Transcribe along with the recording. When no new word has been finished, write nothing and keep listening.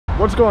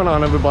What's going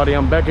on, everybody?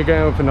 I'm back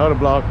again with another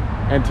vlog,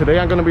 and today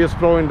I'm going to be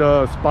exploring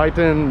the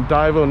Spuyten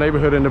Duyvil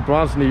neighborhood in the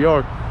Bronx, New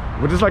York,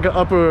 which is like an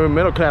upper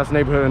middle class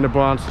neighborhood in the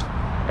Bronx.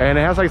 And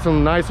it has like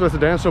some nice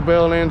residential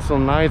buildings,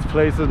 some nice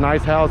places,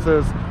 nice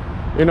houses.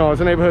 You know, it's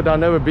a neighborhood that I've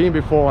never been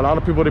before. A lot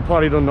of people, they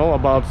probably don't know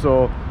about,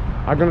 so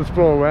I'm going to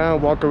explore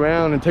around, walk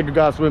around, and take you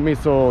guys with me,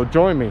 so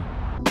join me.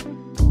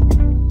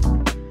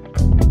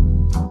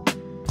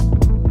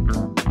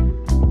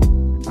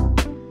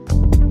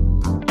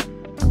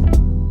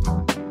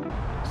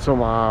 So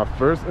my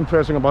first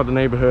impression about the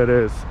neighborhood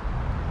is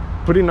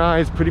pretty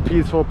nice, pretty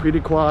peaceful,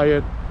 pretty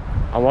quiet.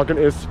 I'm walking,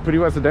 it's pretty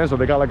residential.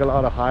 They got like a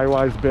lot of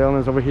high-rise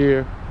buildings over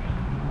here.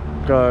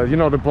 Because, you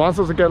know, the Bronx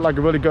doesn't get like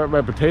a really good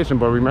reputation,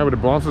 but remember, the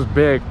Bronx is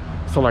big.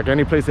 So like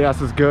any place they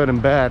ask is good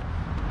and bad.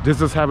 This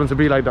just happens to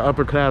be like the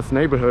upper class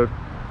neighborhood.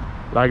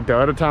 Like the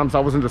other times I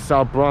was in the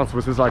South Bronx,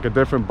 which is like a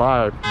different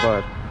vibe.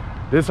 But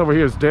this over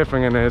here is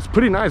different, and it's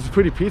pretty nice, it's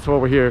pretty peaceful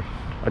over here.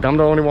 Like I'm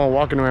the only one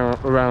walking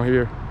around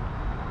here.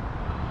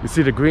 You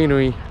see the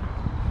greenery,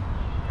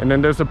 and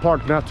then there's a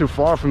park not too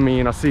far from me,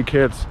 and I see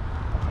kids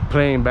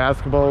playing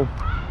basketball.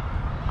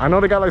 I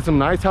know they got like some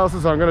nice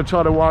houses, so I'm gonna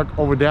try to walk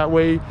over that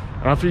way,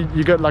 and I feel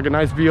you get like a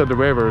nice view of the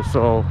river.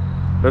 So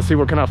let's see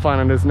what can I find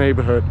in this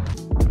neighborhood.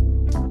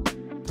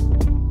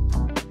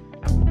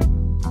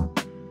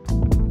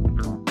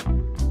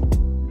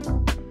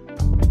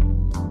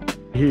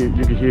 Here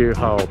you can hear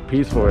how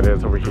peaceful it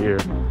is over here.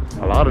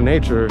 A lot of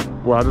nature.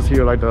 Well, I just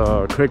hear like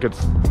the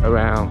crickets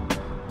around.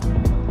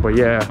 But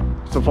yeah,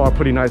 so far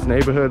pretty nice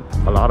neighborhood.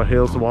 A lot of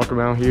hills to walk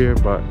around here,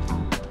 but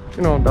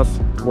you know, that's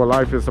what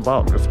life is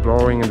about,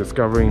 exploring and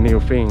discovering new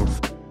things.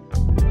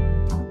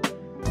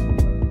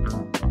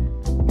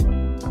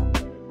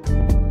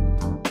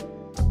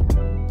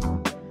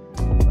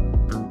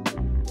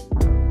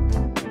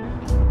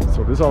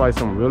 So these are like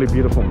some really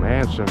beautiful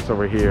mansions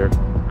over here.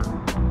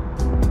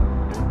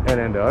 And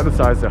then the other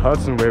side is the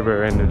Hudson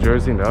River and New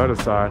Jersey on the other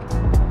side.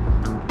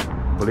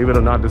 Believe it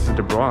or not, this is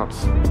the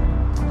Bronx.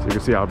 So you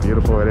can see how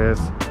beautiful it is.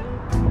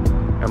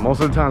 And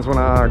most of the times when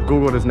I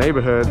Google this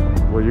neighborhood,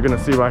 well, you're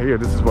gonna see right here,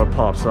 this is what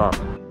pops up.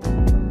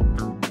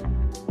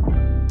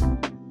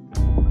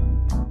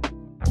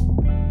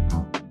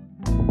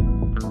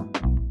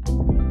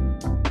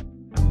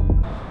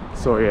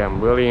 So yeah, I'm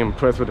really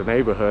impressed with the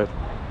neighborhood.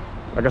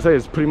 Like I said,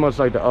 it's pretty much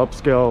like the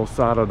upscale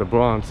side of the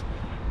Bronx.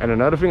 And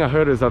another thing I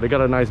heard is that they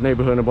got a nice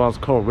neighborhood in the Bronx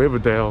called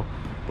Riverdale,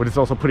 but it's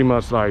also pretty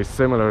much like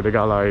similar. They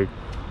got like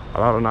a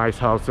lot of nice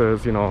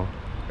houses, you know.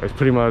 It's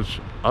pretty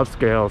much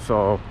upscale,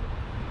 so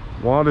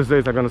one of these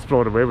days I'm gonna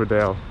explore the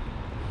Riverdale.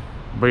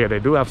 But yeah, they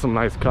do have some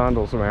nice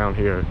condos around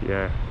here.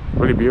 Yeah,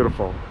 really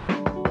beautiful.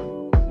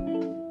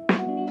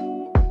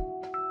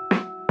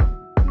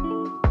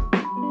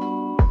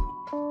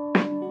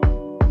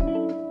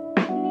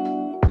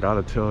 I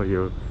gotta tell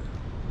you,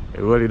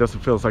 it really doesn't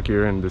feel like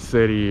you're in the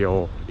city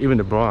or even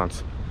the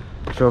Bronx.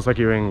 It feels like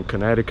you're in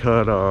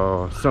Connecticut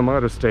or some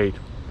other state.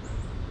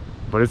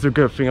 But it's a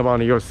good thing about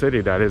New York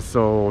City that it's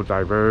so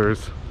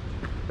diverse.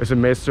 It's a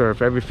mixture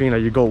of everything.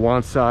 Like you go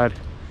one side,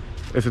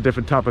 it's a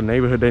different type of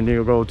neighborhood, then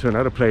you go to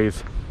another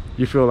place,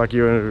 you feel like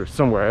you're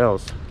somewhere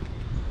else.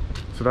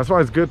 So that's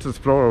why it's good to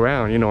explore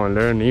around, you know, and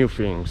learn new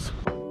things.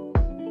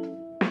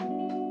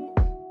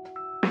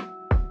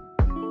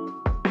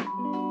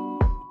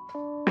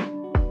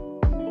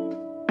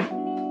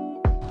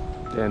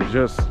 And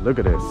just look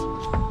at this.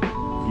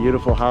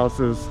 Beautiful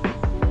houses,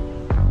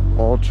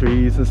 all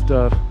trees and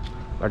stuff.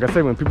 Like I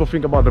said, when people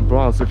think about the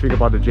Bronx, they think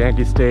about the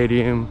Yankee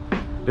Stadium,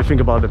 they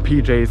think about the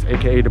PJs,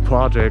 aka the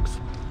projects,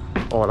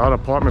 or a lot of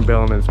apartment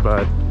buildings,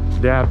 but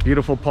they have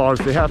beautiful parks.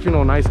 They have, you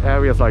know, nice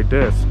areas like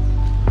this.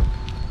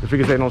 The thing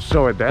is, they don't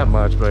show it that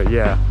much, but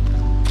yeah,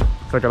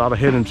 it's like a lot of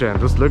hidden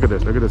gems. Just look at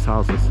it. Look at these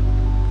houses.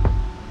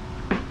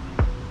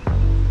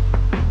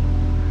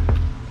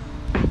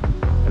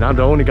 And I'm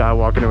the only guy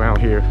walking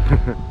around here.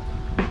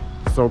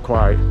 So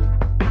quiet.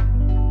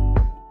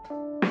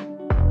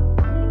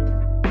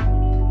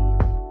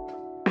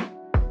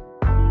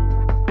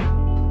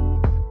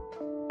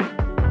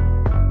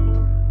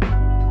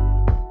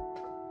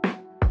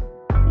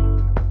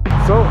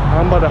 So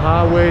I'm by the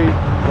highway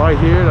right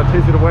here that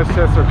takes you to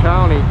Westchester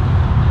County.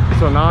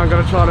 So now I'm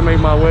gonna try to make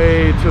my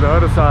way to the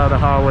other side of the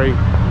highway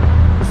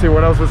to see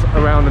what else is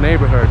around the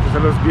neighborhood, because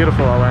it looks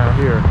beautiful around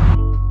here.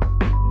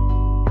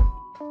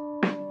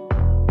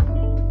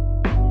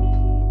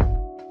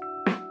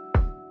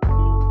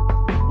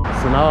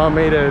 So now I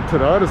made it to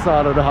the other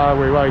side of the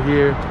highway right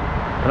here,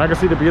 and I can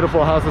see the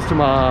beautiful houses to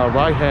my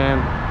right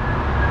hand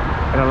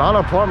and a lot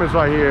of apartments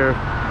right here.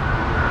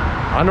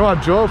 I know I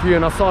drove here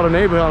and I saw the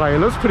neighborhood, like, it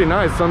looks pretty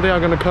nice. Someday I'm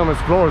gonna come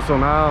explore, so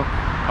now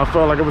I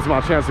felt like it was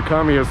my chance to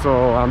come here,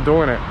 so I'm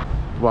doing it.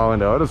 While on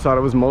the other side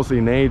it was mostly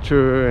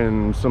nature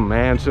and some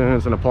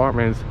mansions and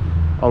apartments.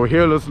 Over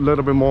here it looks a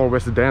little bit more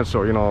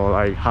residential, you know,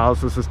 like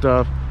houses and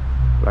stuff,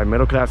 like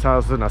middle class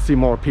houses, and I see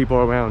more people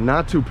around.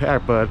 Not too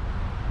packed, but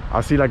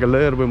I see like a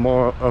little bit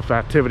more of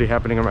activity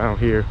happening around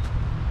here.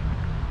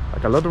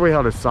 Like I love the way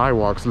how the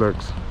sidewalks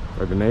looks,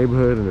 like the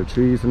neighborhood and the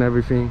trees and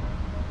everything.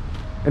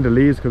 and the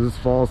leaves because it's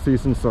fall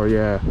season. So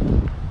yeah,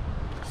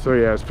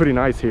 it's pretty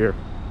nice here.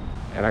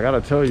 And I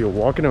gotta tell you,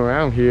 walking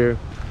around here,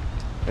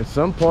 in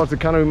some parts it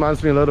kind of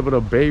reminds me a little bit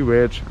of Bay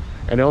Ridge,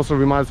 and it also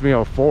reminds me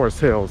of Forest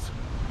Hills.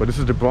 But this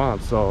is the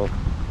Bronx, so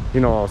you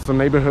know, some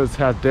neighborhoods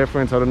have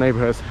difference, other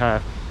neighborhoods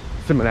have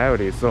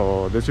similarities.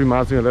 So this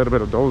reminds me a little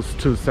bit of those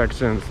two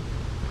sections.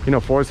 You know,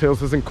 Forest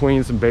Hills is in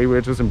Queens and Bay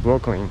Ridge is in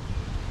Brooklyn.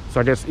 So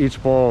I guess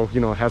each borough,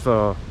 you know, has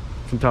some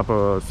type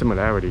of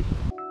similarity.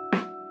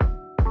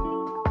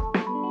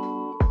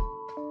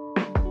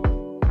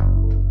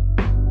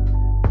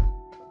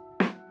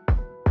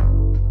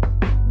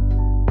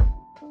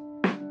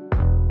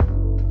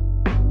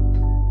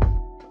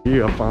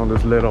 Here I found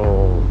this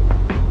little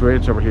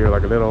bridge over here,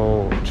 like a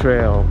little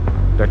trail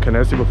that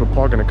connects you with a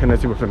park and it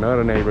connects you with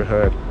another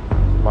neighborhood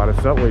by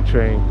the subway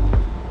train.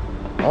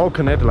 All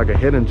connected like a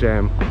hidden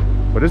gem.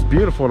 But it's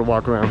beautiful to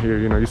walk around here.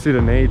 You know, you see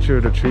the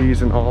nature, the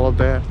trees and all of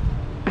that.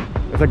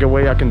 It's like a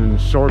way I can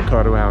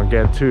shortcut around,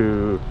 get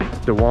to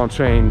the one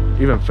train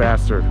even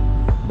faster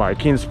by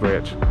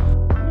Kingsbridge.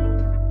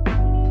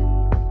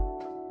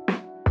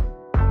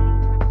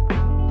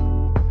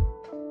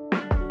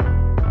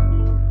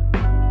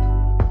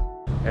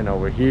 And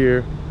over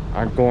here,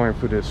 I'm going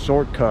through this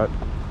shortcut.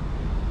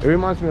 It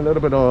reminds me a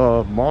little bit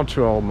of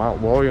Montreal,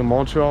 Mount Royal,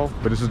 Montreal,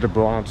 but this is the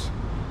Bronx.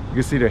 You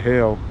can see the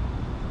hill.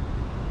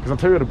 Because I'll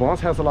tell you, the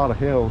Bronx has a lot of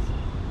hills.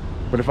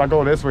 But if I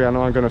go this way, I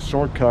know I'm gonna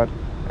shortcut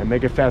and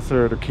make it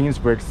faster to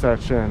Kingsbridge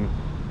section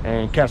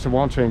and catch the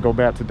one train and go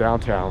back to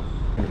downtown.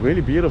 It's really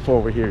beautiful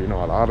over here, you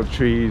know, a lot of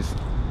trees,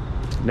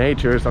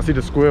 nature. I see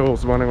the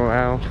squirrels running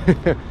around.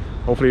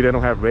 Hopefully they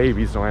don't have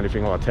rabies or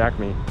anything or attack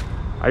me.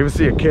 I even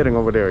see a kitten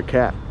over there, a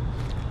cat.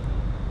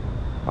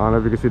 I don't know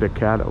if you can see the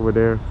cat over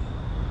there.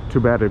 Too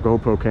bad the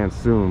GoPro can't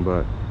zoom,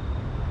 but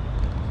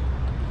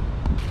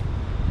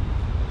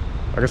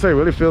like I say, it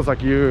really feels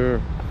like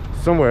you're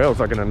somewhere else,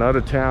 like in another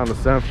town or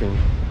something.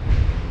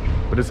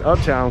 But it's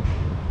Uptown,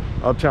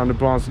 the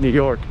Bronx, New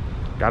York.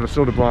 Gotta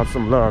show the Bronx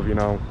some love, you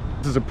know.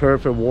 This is a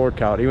perfect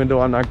workout. Even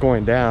though I'm not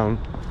going down,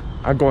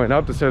 I'm going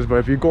up the stairs. But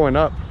if you're going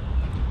up,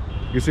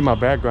 you see my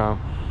background,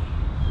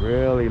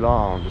 really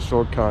long, the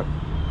shortcut.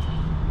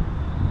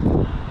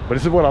 But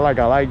this is what I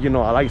like, you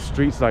know, I like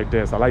streets like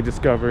this. I like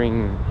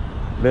discovering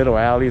little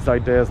alleys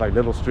like this, like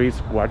little streets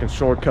where I can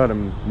shortcut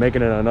and make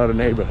it in another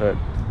neighborhood.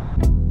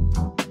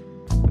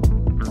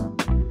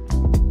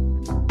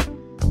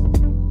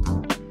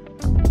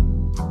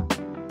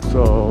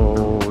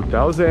 So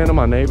that was the end of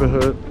my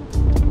neighborhood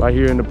right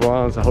here in the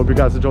Bronx. I hope you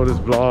guys enjoyed this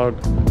vlog.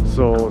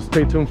 So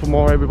stay tuned for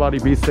more, everybody.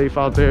 Be safe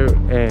out there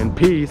and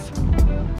peace.